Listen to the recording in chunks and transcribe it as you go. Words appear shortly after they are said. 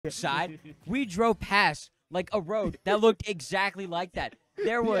side, we drove past like a road that looked exactly like that.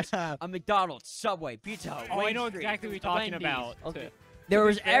 There was a McDonald's, Subway, Pizza Hut. Oh, I know exactly what you're talking about. Okay. There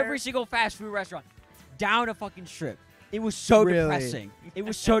was every single fast food restaurant down a fucking strip. It was so depressing. It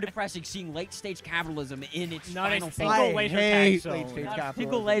was so depressing seeing late-stage capitalism in its final form. Single laser tag zone.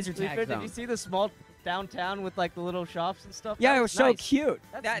 Single laser tag zone. Did you see the small downtown with like the little shops and stuff? Yeah, it was so nice. cute.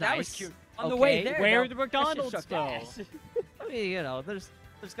 That was cute. On the way there, where though, are the McDonald's though? I mean, you know, there's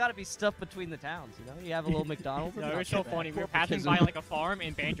got to be stuff between the towns. You know, you have a little McDonald's. No, it was so funny. We were passing by like a farm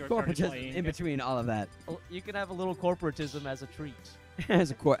and Banjo started playing. In between all of that. You can have a little corporatism as a treat.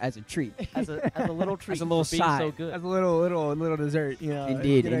 as a treat. As a little treat. As a little for being side. so good. As a little dessert, you know.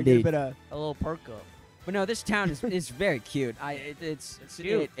 Indeed, get indeed. A little perk up. But no, this town is very cute. It's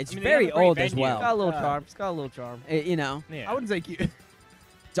cute. It's I mean, very they have a great old as venue. It's got a well. little charm. It's got a little charm. You know, Yeah. I wouldn't say cute.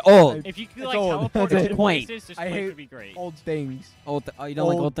 it's old. If you could It's like old. teleport It's to quaint. places, this I place hate would be great. Old things. Old. Oh, you don't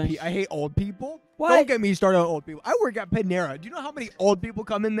like old things? I hate old people. What? Don't get me started on old people. I work at Panera. Do you know how many old people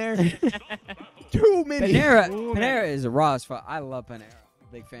come in there? Too many. Panera is a raw as fuck. I love Panera.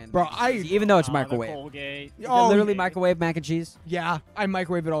 Big fan. Bro, even though it's The microwave. Colgate. Is it Oh, literally yeah. microwave mac and cheese? Yeah, I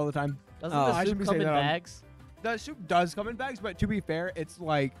microwave it all the time. Doesn't Oh. the I soup should be come saying in that on- bags? The soup does come in bags, but to be fair, it's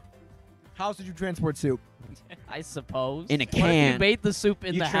like, how else did you transport soup? I suppose. In a What if can. you made the soup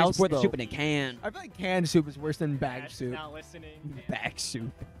in You the house, transport the though? soup in a can. I feel like canned soup is worse than bag Dad's soup. not listening. Bag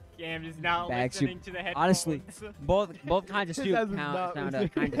soup. Cam is not Bag soup. listening to the headphones. Honestly, both kinds of soup That's sound not kind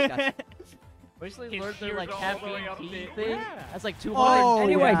listening. of disgusting. Recently His learned their ears like all the caffeine way up tea there. thing. Yeah. That's like 200 Oh,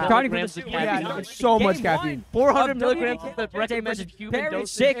 Anyway, yeah. starting from milligrams the of soup, Yeah, caffeine. no, Game it's so much one. caffeine. 400 Of milligrams WNBA, of the recommended versus human Barry dosage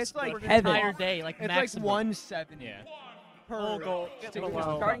 6 It's like for an heaven. entire day, like It's maximum. like 170. Yeah. Per Full goal.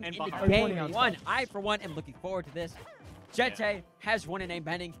 Below Starting and in behind. game 20 ounces. one, I for one am looking forward to this. Jentayy has won a name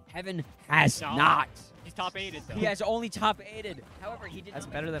bending. Heaven has No. not. He's top 8 though. He has only top 8'd. However, he did That's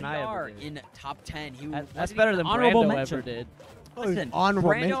not better make than I ever PR did. in top 10. He That's wasn't better even than honorable Brando mention. ever did. Listen, Honorable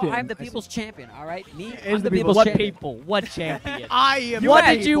Brando, mention. I'm the people's champion. All right, me, Is I'm the the people's people's What champion. people? What champion? I am. What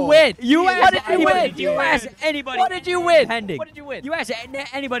the did you people. win? You What ask did you anybody- win? You ask anybody. What did you win? Pending. What did you win? You ask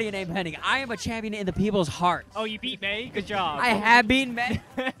anybody a name pending. I am a champion in the people's heart. Oh, you beat May? Good job. I have beaten men,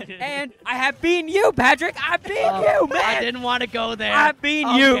 and I have beaten you, Patrick. I beat you, man. I didn't want to go there. I beat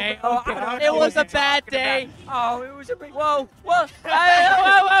Okay, you. okay. Oh, I don't It know was what a bad you're day. talking about. Oh, it was a big. Whoa.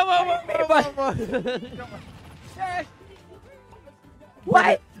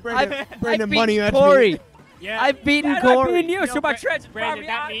 What? Brandon I Money, beat that's Corey. me. Yeah. I've beaten I Corey. beat you, so my treads Brandon, property.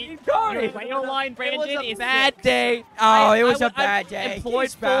 that I means beat Corey. your layout line, It Brandon, was a is bad day. Oh, it was a I'm bad day. employed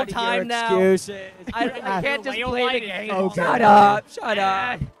Keep spouting full-time your now. excuses. I can't just Layout play line the is game. Okay. Shut up. Shut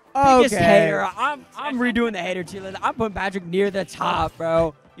up. Biggest Okay. hater. I'm redoing the hater tier list. I'm putting Patrick near the top,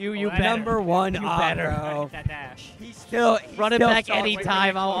 bro. You Well, better. Number one You up, better. bro. that dash. He's Run it still back salty.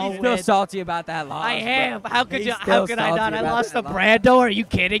 anytime. I'll He's still win. salty about that loss. I am. bro. How could He's you? still How could I salty not? I about lost that to loss. Brando. Are you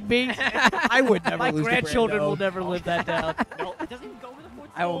kidding me? I would never My lose to grandchildren Brando. will never live that down. No, it doesn't go to the foot.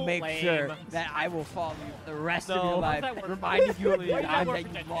 I will make Lame. sure that I will follow you the rest of No. your How's life, that work? reminding you of the Why does that time work that for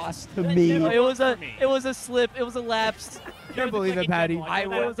you that? lost to That me. never It was worked a. for me. It was a slip. It was a lapse. Can't believe it, Patty. I It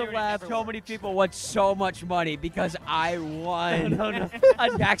was a will. laugh. So many people won so much money because I won. No.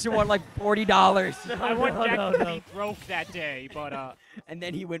 Jackson won like $40, I won No, Jack no, to no. be broke that day, but and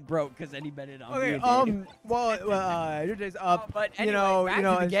then he went broke because then he bet it on Okay, me. Jentay's up. But you anyway, know, back you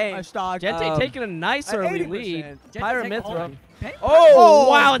know, to the game. a stock. Jentayy taking a nice at early 80%. lead. Jentayy Pyra take all Mithra. of it. Oh,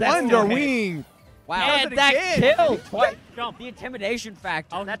 wow, that's Wonder good. Wing. Wow. does And it that again. killed. What? jump. The intimidation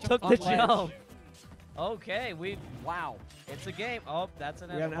factor. Oh, That he took on the ledge. jump. Okay, wow. It's a game. Oh, that's an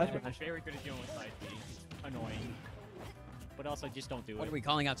We have an avalanche. I'm very good at dealing with side B. Annoying. But also, just don't do What are it. we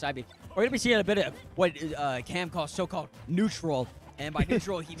calling outside B? We're gonna be seeing a bit of what Cam calls so-called neutral, and by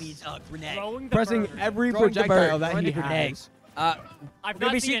neutral he means grenade. Throwing the Pressing bird. every Throwing the projectile bird, that throwing he the grenade. has. I've we're gonna be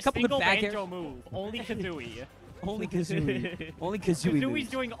not seeing seen a couple single good back Banjo move. Only Kazooie. Only Kazooie. Only Kazooie. Kazooie's moves.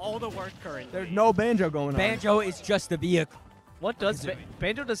 doing all the work currently. There's no banjo going on. Banjo is just the vehicle. What does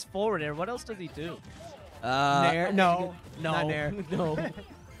Banjo does forward air? What else does he do? Nair? No. No. Not nair. No.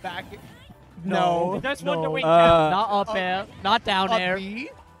 Back. No. No. That's no. Wonder Wing. Not up air. Not down Up air. B?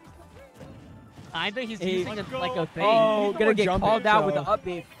 Kinda. He's He- using it like a thing. Oh, He's gonna more get jumping, called out with so- the up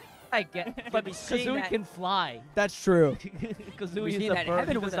B. I get, but be seeing Kazooie that- can fly. That's true. Kazooie We is see a that bird.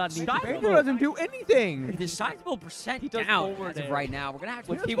 Heaven He with does a not need style. to Banjo go. doesn't do anything. The sizable percent He does down forward as of air. right now. We're gonna have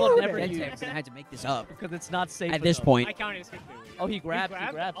to. Which He he does will forward never air. use. We're gonna have to make this up Because it's not safe. at for this them. point. I counted as Kazooie. Oh, he grabs.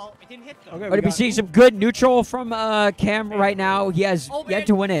 He grabs. Oh, it didn't hit though. Okay, We're we gonna be got seeing some good neutral from Cam right now. He has Oh, yet man.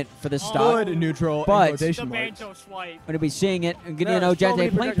 to win it for this stop. good neutral But- in The quotation marks. Banjo swipe. We're gonna be seeing it. And Yeah, gonna know so many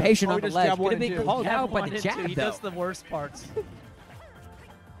Jentayy playing projections. patient Oh, on we the just ledge. jab one Gonna be and two. called Jab out by one the and two. jab He though. does the worst parts.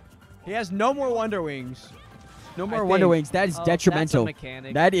 He has no more Wonder Wings. No I more think. Wonder Wings. That is Oh, detrimental. That's a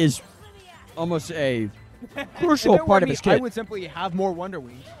mechanic. That is almost a If crucial it were part of me, his I kit. would simply have more Wonder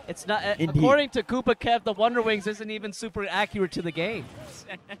Wings. It's not. Indeed. According to Koopa Kev, the Wonder Wings isn't even super accurate to the game.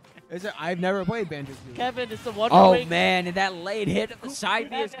 Is it? I've never played Banjo. Kevin, it's the Wonder Oh Wings. man, and that late hit of the side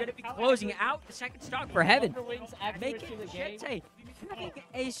B is going to be closing out the second stock for Heaven, Wonder Wings accurate making to the game. Jentayy having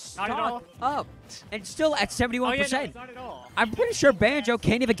a Not at all. stock up, and still at 71%. Oh, yeah, no, it's not at all. I'm pretty sure Banjo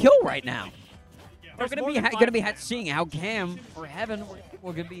can't even kill right now. We're There's going more to than be five- seeing how Cam or Heaven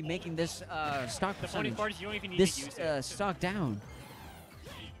we're going to be making this stock The funny percentage. part is you don't even need to use This it. stock down.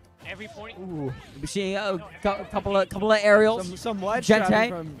 Every point. Ooh. We see a couple of aerials. Some ledge Jentayy.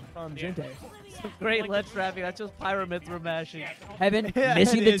 trapping from Jentayy. Great ledge trapping. That's just Pyramithra mashing. Heaven Yeah,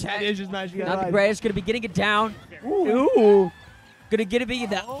 missing it the is. tag. It is just magic. Not the greatest. Going to be getting it down. Ooh. Going to get it be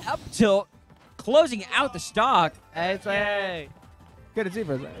the up tilt, closing out the stock. Hey. Good to see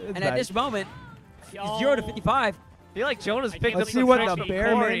for us. And at this moment, 0 to 55. I feel like Jonas picked Let's up see some what tricks the from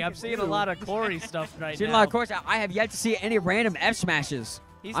bear Corey. man I'm can seeing do. a lot of Corey stuff right Seen a now. lot of course. I have yet to see any random F smashes.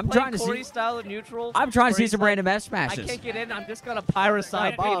 He's I'm playing trying to Corey see. style of neutral. I'm trying to see Corey's some like, random F I smashes. can't get in. I'm just gonna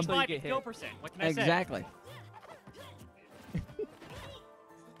pyrocide bomb until you get hit. 50%. What can I say? Exactly.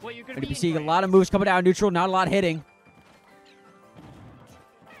 What you're Going gonna to be be seeing a in lot of moves coming down neutral. Not a lot hitting.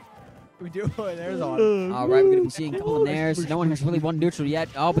 We do. There's on. All right, we're going to be seeing a couple of nairs. No one has really won neutral yet.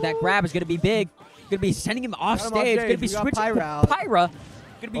 Oh, but that grab is going to be big. Going to be sending him off Got him off stage. Going to stage. be We got switching Pyra to out. Pyra. Going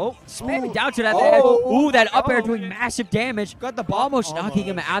to be spamming Ooh. down to that Oh. edge. Ooh, that up air Oh. doing massive damage. Got the Almost knocking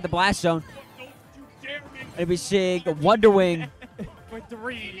him out of the blast zone. And we seeing a Wonder Wing. for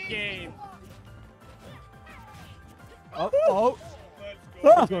 3 games. Oh.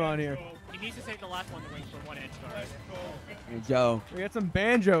 What's going on here? He needs to save the last one to win for 1 edge guard. There you go. We got some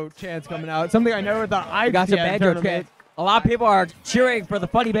Banjo chants coming out. Something I never thought I'd We got see some at a Banjo tournament. chants. A lot of people are cheering for the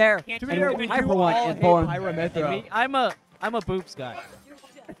funny bear. Can't To do be And fair, it. we I, do for one, all am hate for him. Pyramithra. Me, I'm a boops guy.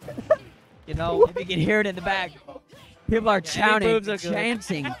 You know, If you can hear it in the back, people are chanting, boobs are good.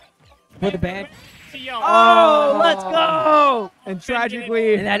 chanting for the band. Yo. oh, let's go! And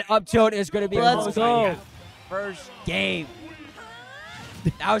tragically, And that up tilt is going to be Let's close. go. First game.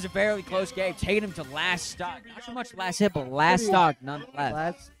 That was a fairly close game, taking him to last stock. Not so much last hit, but last stock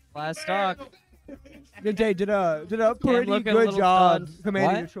nonetheless. Last stock. Jentayy did a pretty looking a good little job stunned.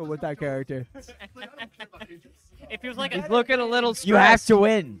 commanding What? neutral with that character. It feels like He's looking a little stressed. You have to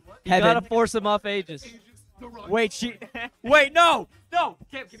win. You gotta Heaven. force him off Aegis. Wait, wait, no! No!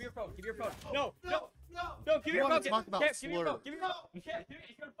 Cam, give me your phone. Give me your phone. No, no, no, give me your wanna phone. talk about Cam, give me your slur. phone. Give me your phone. Cam,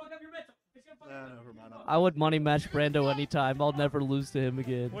 it's gonna fuck up your mental. It's gonna fuck up your Never mind. I would money match Brando anytime. I'll never lose to him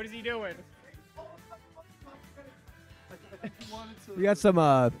again. What is he doing? We got some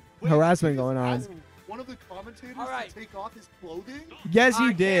harassment going on. Ask one of the commentators All right. to take off his clothing? Yes,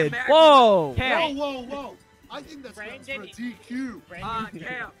 he did. Whoa! Cam. Whoa, whoa, whoa. I think that's grounds for a Brandon-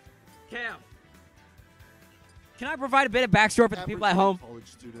 DQ. Cam. Can I provide a bit of backstory for the people at home? College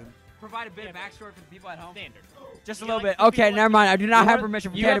student. Provide a bit of backstory for the people at home? Standard. Just a Yeah, little like, bit. Okay, people never like- mind. I do not You have have-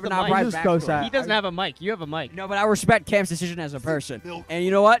 permission from you Cam have to the not mic. provide Just go backstory. sad. He doesn't have a mic. You have a mic. No, but I respect Cam's decision as a person. Milk. And you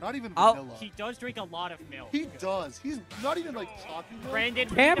know what? Not even I'll- vanilla. He does drink a lot of milk. He does. He's not even like talking milk. Brandon,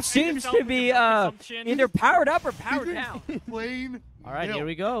 Cam defend seems yourself to with be your milk consumption. either powered up or He powered drinks down. plain All right, milk. here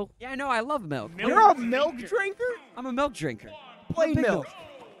we go. Yeah, I know. I love milk. Milk You're a milk drinker? I'm a milk drinker. Plain Big milk.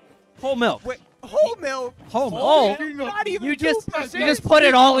 Whole milk. Wait, whole milk? Whole milk. Oh, Not even you just 2%. you just put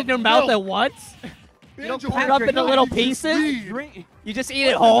it all in your mouth at once? You don't Banjo cut it up into little pieces? Speed. You just eat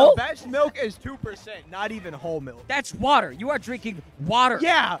it The whole? best milk is 2%, not even whole milk. That's water. You are drinking water.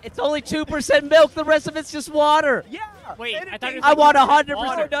 Yeah. It's only 2% milk. The rest of it's just water. Yeah. Wait, I thought it was I like want 100% 100%.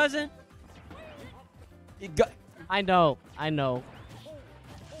 water. Doesn't. You got- I know.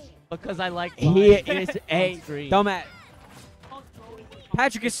 Because I like He mine. is a Street. dumbass.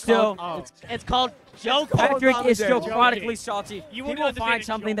 Patrick is still. It's called joke. Patrick is still Joking. chronically salty. You He wouldn't will understand find a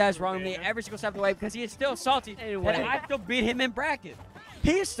something joke that is from wrong with me there. every single step of the way because he is still salty. Anyway. And I still beat him in bracket.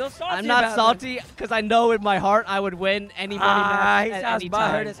 He is still salty. I'm not about salty because I know in my heart I would win any money match He at sounds any butthurt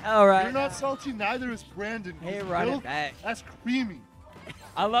time. as hell, right? You're not salty, neither is Brandon. Hey, His run it milk, back. that's creamy.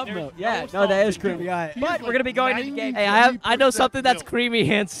 I love There's milk. no Yeah, no, salt that is in creamy. We got He But is we're like gonna be going into the game. Hey, I know something that's milk. creamy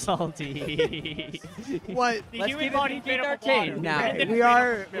and salty. What? The Let's human keep it body made up of PG-13 water. now. Brandon We made up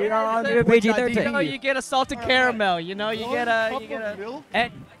are of we milk. are on It's the PG-13. You know, you get a salted caramel. You know, you One get a cup of milk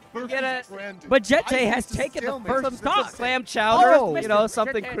And versus get a- Brandon. but I Jentayy think has it's a taken the stalemate. first It's a stock. clam chowder. Oh, you know, Mr.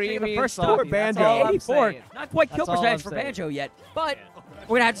 something Jentayy taking creamy the first and stock. salty. Banjo. That's all I'm 84. saying. Not quite kill That's all percentage I'm for saying. Banjo yet, but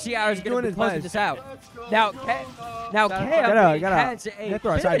we're gonna have to see how he's Doing gonna be his closing best. this out. Let's go. Now, Now, Gotta- Cam gotta has a throw a bit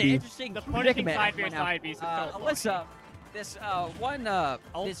of side an B. interesting The punishing predicament side B right is now. side B is so funny. Alyssa this Oh,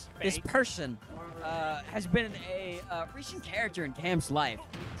 this fake. person has been a recent character in Cam's life.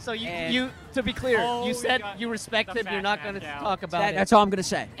 So And- you to be clear, Oh, you we said got you respect the him. You're fat not man going to down. talk about it. That's all I'm gonna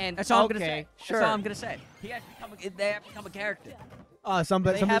say. And That's all I'm gonna okay, say. sure. That's all I'm gonna say. They have become a character.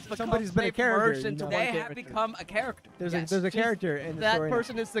 Somebody's been a they've character. merged you into know? one They have character. become a character. There's Yes. a character in the That story. now.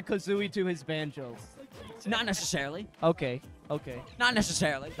 person is the Kazooie to his Banjo. Not necessarily. Okay. Not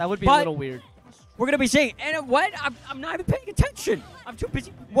necessarily. That would be But a little weird. We're gonna be seeing. And what? I'm not even paying attention. I'm too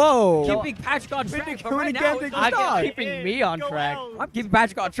busy Whoa. keeping Patrick on track. But doing right again, now, Dick. I'm Stop. keeping me on track. I'm keeping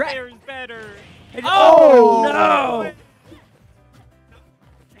Patrick on track. Player's better. Oh no!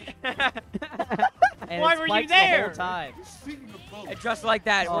 And Why it's were you Mike's there? The whole time. Speaking of both, And just like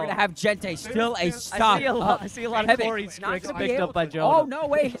that, we're gonna have Jentayy still a stock. I see a lot of Heaven. Corey's Not tricks gonna be picked able up by to- Jonah. Oh no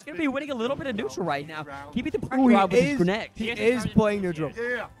way! He's gonna be winning a little bit of neutral right now. Keeping the Ooh, pressure out with his grenade. He He is is playing neutral.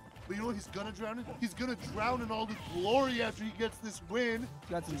 yeah. But you know what he's gonna drown in? He's gonna drown in all the glory after he gets this win.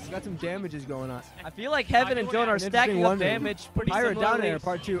 Got some damages going on. I feel like Heaven and Jonah are Interesting stacking up wonder. damage pretty Pirate down similarly. there,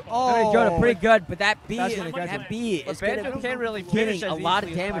 part 2. Oh, Oh, Jonah pretty good, but that B, That's gonna catch him. that B But is gonna Banjo be can't really getting finish a as lot of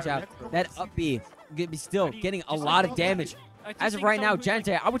easily as damage out. Pirate. That up B gonna be still getting a lot of damage. As of right now,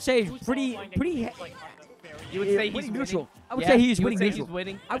 Jentayy, I would say pretty. You would Yeah, say winning he's neutral. winning? I would Yeah, say he's you would winning say neutral. he's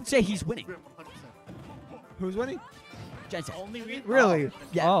winning. I would say he's winning. 100%. Who's winning? Jentayy. Only we Really?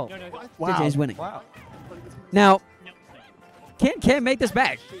 Yeah. Oh. No, no, Wow. Jentay's winning. Wow. Now, no. can make this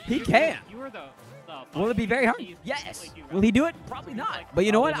back? He can. You were the Will it be very hard? Yes. Will he do it? Probably not. But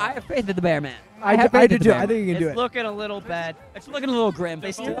you know what? I have faith in the Bear Man. I have do faith in the too. Bear I Man. think he can do It's it. looking a little bad. It's looking a little grim.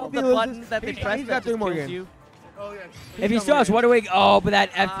 They still If he the loses- button that they he's press got that 3 just more kills games. you. Oh, yeah. If he still has, what do we? Oh, but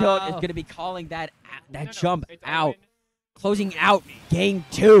that F tilt is Oh. going to be calling that No, jump it's out, Owen. closing out game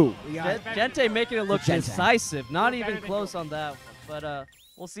 2. We got Jentayy making it look Jentayy. decisive. Not Better even than close Joe. on that one. But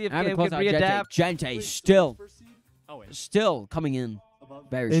we'll see if I haven't Game closed can out Jentayy. readapt. Jentayy still Owen. coming in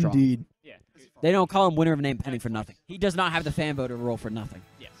very strong. indeed. Yeah. They don't call him winner of a name penny for nothing. He does not have the fan voter rule for nothing.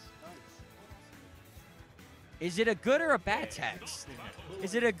 Yes. Is it a good or a bad text?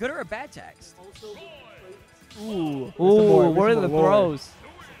 Is it a good or a bad text? Ooh, Ooh, where are the Lord. throws?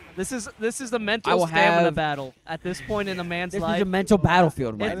 This is the I mental will stamina have- battle at this point in a man's This is life. a mental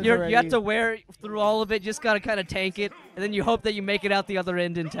battlefield, It- man. you have to wear through all of it. Just gotta kind of tank it, and then you hope that you make it out the other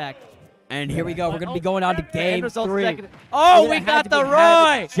end intact. And here we go. We're going to be going on to End game result 3. second. Oh, We're we gonna got have to the be Roy.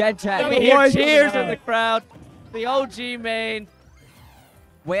 having Jentayy. We hear Roy's cheers coming in the out. crowd. The OG main.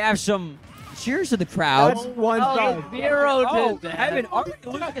 We have some cheers to the crowd. That's one Oh, side. 0 Oh, to Heaven, death. already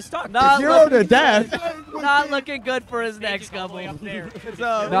losing a stock. Not 0 to looking death. Not looking good for his next Stages all the way couple. up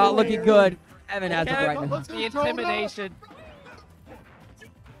there. Not looking good. Heaven has it Kevin, right now. Let's go, The Jonah. intimidation.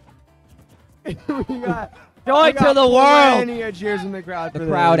 We got Joy to the world. plenty of cheers in the crowd. The for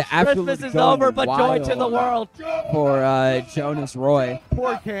crowd this. absolutely Christmas is going over, but joy to the wild world. for Jonas Roy.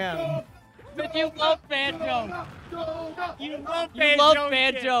 Poor Cam. But you love Banjo. You love Banjo. You love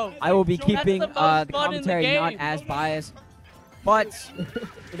Banjo. I will be That's the keeping most the fun in the commentary not game. as biased, but we're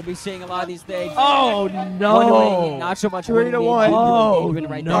gonna be seeing a lot of these things. Oh Wondering, no! not so much 3 to winning 1. games, Oh, even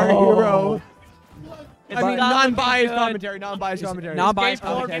right no. Our now. hero. It's I mean, not looking non-biased good. commentary. Non-biased commentary. Non-biased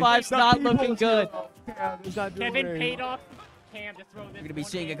Game 4 and commentary. 5's not looking good. Yeah, it's not doing Kevin very paid well. off Cam to throw this. We're gonna be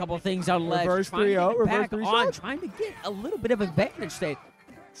one seeing a game. couple of things on ledge. Reverse trying to 3-0, get reverse back 3 on, shot. trying to get a little bit of advantage state.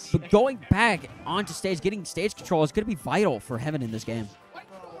 But going back onto stage, getting stage control is gonna be vital for Heaven in this game.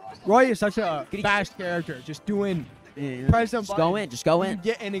 Roy is such a Getting- fast character. Just doing. Yeah. Press some Just go in, just go You in.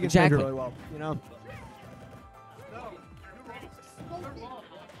 get in against Exactly. Banjo really well. You know.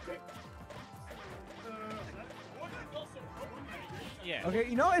 Yeah. Okay,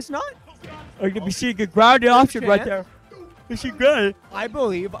 you know it's not. We're gonna be seeing a grounded option right there. Is she good? I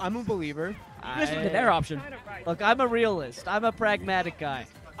believe. I'm a believer. Listen to their option. Kind of right. Look, I'm a realist. I'm a pragmatic guy.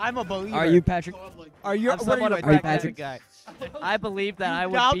 I'm a believer. Are you, Patrick? Are you? I'm what are somewhat you, a Are you pragmatic guy. I believe that I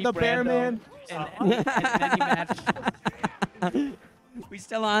would doubt beat the Bear Brando Man? in any match. We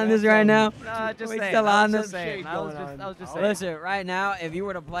still on this right now? Nah, just We saying. still I on was this? just saying. I was Going just, on. I was just saying. Listen, right now, if you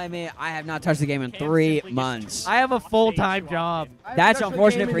were to play me, I have not touched the game in Cam 3 simply months. I have a full-time job. That's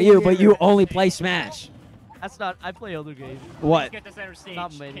unfortunate for you, but you only play Smash. That's not. I play other games. What? Get to center stage.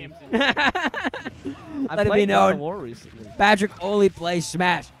 Not many. Cam's in. I Let it be played God of known, War recently. Patrick only plays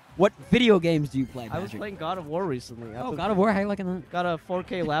Smash. What video games do you play, I was Patrick? playing God of War recently. Oh, God of War, how you liking that? Got a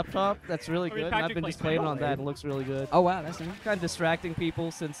 4K laptop that's really I mean, good, and I've Patrick been plays just playing Banjo. on that. It looks really good. Oh, wow, that's nice. Kind of distracting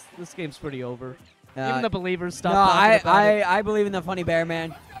people since this game's pretty over. Uh, Even the believers stop no, talking about it. I believe in the funny bear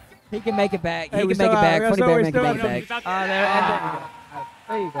man. He can make it back. Hey, He we can make still it back. got- Funny we bear man still can make got- it back.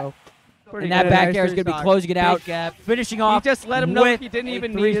 There you go. Pretty And that good. back Nice air is three going to be stock. closing it out. Big gap. Finishing He off. just let him know with he didn't a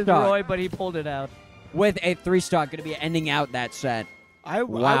even need his three-star. Roy, but he pulled it out. with a 3-stock going to be ending out that set. I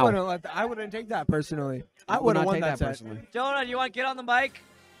Wow. wouldn't take that personally. I would would not have won take that set. personally. Jonah, you want to get on the mic?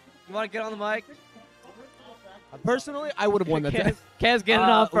 You want to get on the mic? Personally, I would have won that set. Kaz getting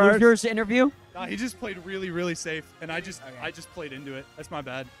off first. Losers interview. Nah, he just played really, really safe, and I just played into it. That's my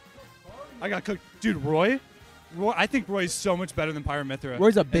bad. I got cooked, dude. Roy, I think Roy's so much better than Pyramithra.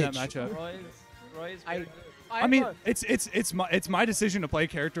 Roy's a in that bitch. matchup. Roy's I mean, it's my decision to play a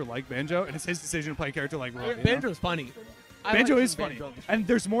character like Banjo, and it's his decision to play a character like Roy. you know? Banjo's funny. Banjo is funny, and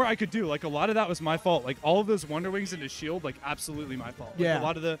there's more I could do. Like a lot of that was my fault. Like all of those Wonder Wings into Shield, like absolutely my fault. Like, Yeah. a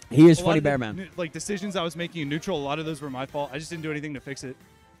lot of the He is a lot funny of the bear man. Like decisions I was making in neutral, a lot of those were my fault. I just didn't do anything to fix it.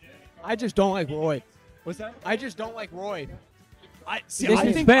 I just don't like Roy. What's that? I just don't like Roy. I see. This I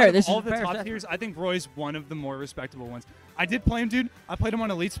is think fair. out of This all is the fair top assessment. tiers, I think Roy's one of the more respectable ones. I did play him, dude. I played him on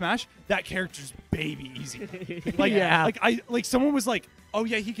Elite Smash. That character's baby easy. Like, Yeah. like someone was like, "Oh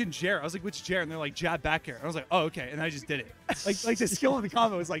yeah, he can Jair." I was like, "Which Jair?" And they're like, "Jab back air." And I was like, "Oh okay," and I just did it. Like the skill of the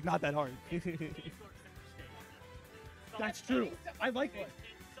combo is like not that hard. That's true. I like it.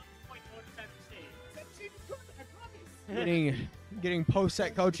 Getting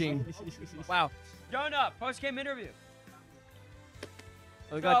post-set coaching. Wow. Jonah, post-game interview.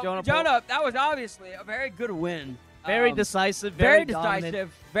 We got So, Jonah. that was obviously a very good win. Very decisive, very dominant.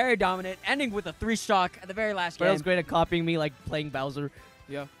 decisive, very dominant, ending with a 3-stock at the very last game. Braille's great at copying me, like playing Bowser.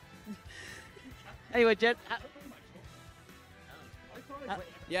 Yeah. Anyway, Jet.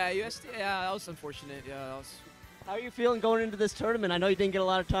 Yeah, USD. Yeah, that was unfortunate. Yeah, that was. How are you feeling going into this tournament? I know you didn't get a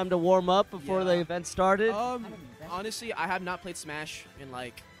lot of time to warm up before the Yeah. event started. Honestly, I have not played Smash in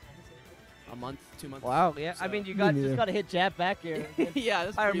like a month, 2 months. Wow, yeah. I So- mean, you Me neither. just got to hit jab back here. Yeah,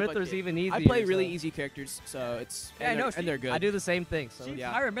 that's pretty much Pyramithra's it. even easier. I play really so- easy characters, so it's Yeah, I know, and they're good. I do the same thing. So See,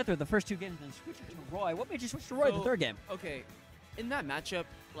 Yeah. Pyra Mithra the first 2 games, then switch it to Roy. What made you switch to Roy the So- 3rd game? Okay, in that matchup,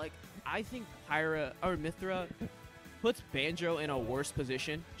 like I think Pyra or Mithra puts Banjo in a worse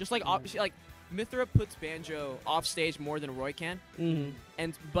position. Just like obviously, like Mithra puts Banjo off stage more than Roy can,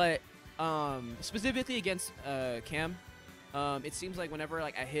 but specifically against Cam, it seems like whenever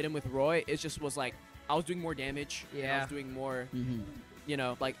like I hit him with Roy, it just was like I was doing more damage. and I Yeah. was doing more, Mm-hmm. you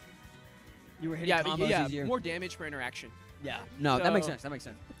know, like You were hitting yeah, combos easier. more damage per interaction. Yeah. No, that makes So- sense. That makes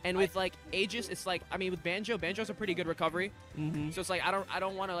sense. And with like Aegis, it's like I mean with Banjo's a pretty good recovery. So it's like I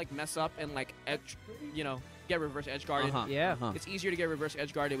don't want to like mess up and like edge, you know, get reverse edge guarded. Uh-huh. Yeah. Uh-huh. It's easier to get reverse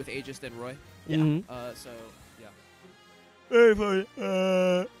edge guarded with Aegis than Roy. Mhm. So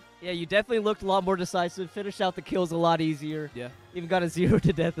yeah. Yeah, you definitely looked a lot more decisive. Finished out the kills a lot easier. Yeah. Even got a 0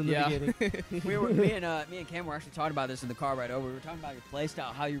 to death in the Yeah. beginning. me and Cam were actually talking about this in the car ride over. We were talking about your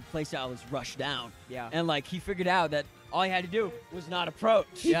playstyle, how your playstyle was rushed down. Yeah. And like he figured out that all he had to do was not approach.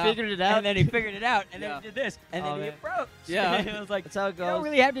 He Yeah. figured it out. And then he figured it out, and Yeah. then he did this, and Oh, then he man. approached. Yeah. And it was like, That's how it you don't goes.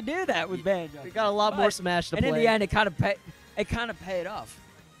 really have to do that with Banjo. We got a lot more But- Smash to And play. in the end, it kind of paid off.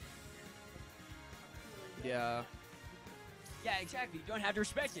 Yeah. Yeah, exactly. You don't have to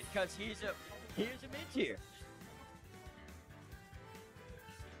respect it because he's a mid-tier.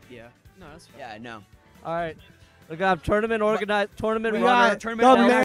 Yeah. No, that's fine. Yeah, no. All right. We got tournament organized. Tournament We runner. got tournament